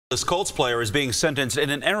This Colts player is being sentenced in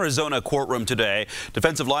an Arizona courtroom today.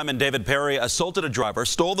 Defensive lineman David Perry assaulted a driver,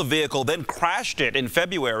 stole the vehicle, then crashed it in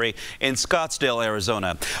February in Scottsdale,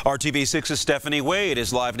 Arizona. RTV6's Stephanie Wade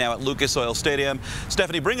is live now at Lucas Oil Stadium.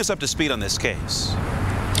 Stephanie, bring us up to speed on this case.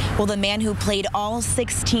 Well, the man who played all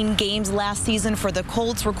 16 games last season for the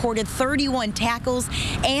Colts, recorded 31 tackles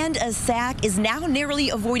and a sack, is now narrowly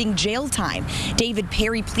avoiding jail time. David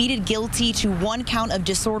Perry pleaded guilty to 1 count of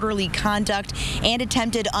disorderly conduct and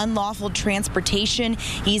attempted unlawful transportation.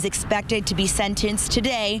 He's expected to be sentenced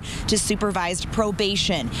today to supervised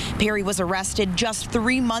probation. Perry was arrested just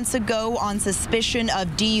 3 months ago on suspicion of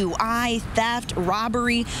DUI, theft,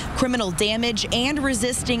 robbery, criminal damage, and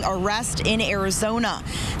resisting arrest in Arizona.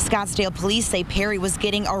 Scottsdale police say Perry was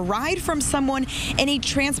getting a ride from someone in a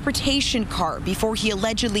transportation car before he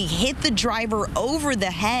allegedly hit the driver over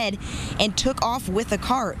the head and took off with the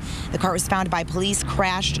cart. The car was found by police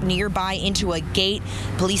crashed nearby into a gate.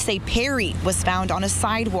 Police say Perry was found on a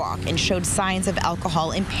sidewalk and showed signs of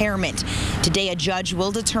alcohol impairment. Today, a judge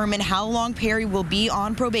will determine how long Perry will be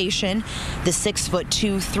on probation. The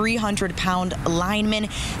 6'2", 300-pound lineman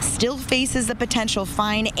still faces a potential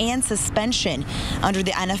fine and suspension under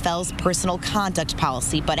the NFL's personal conduct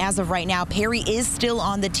policy. But as of right now, Perry is still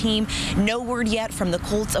on the team. No word yet from the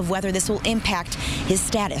Colts of whether this will impact his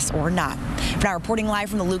status or not. For now, reporting live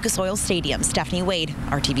from the Lucas Oil Stadium, Stephanie Wade,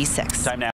 RTV6. Time now.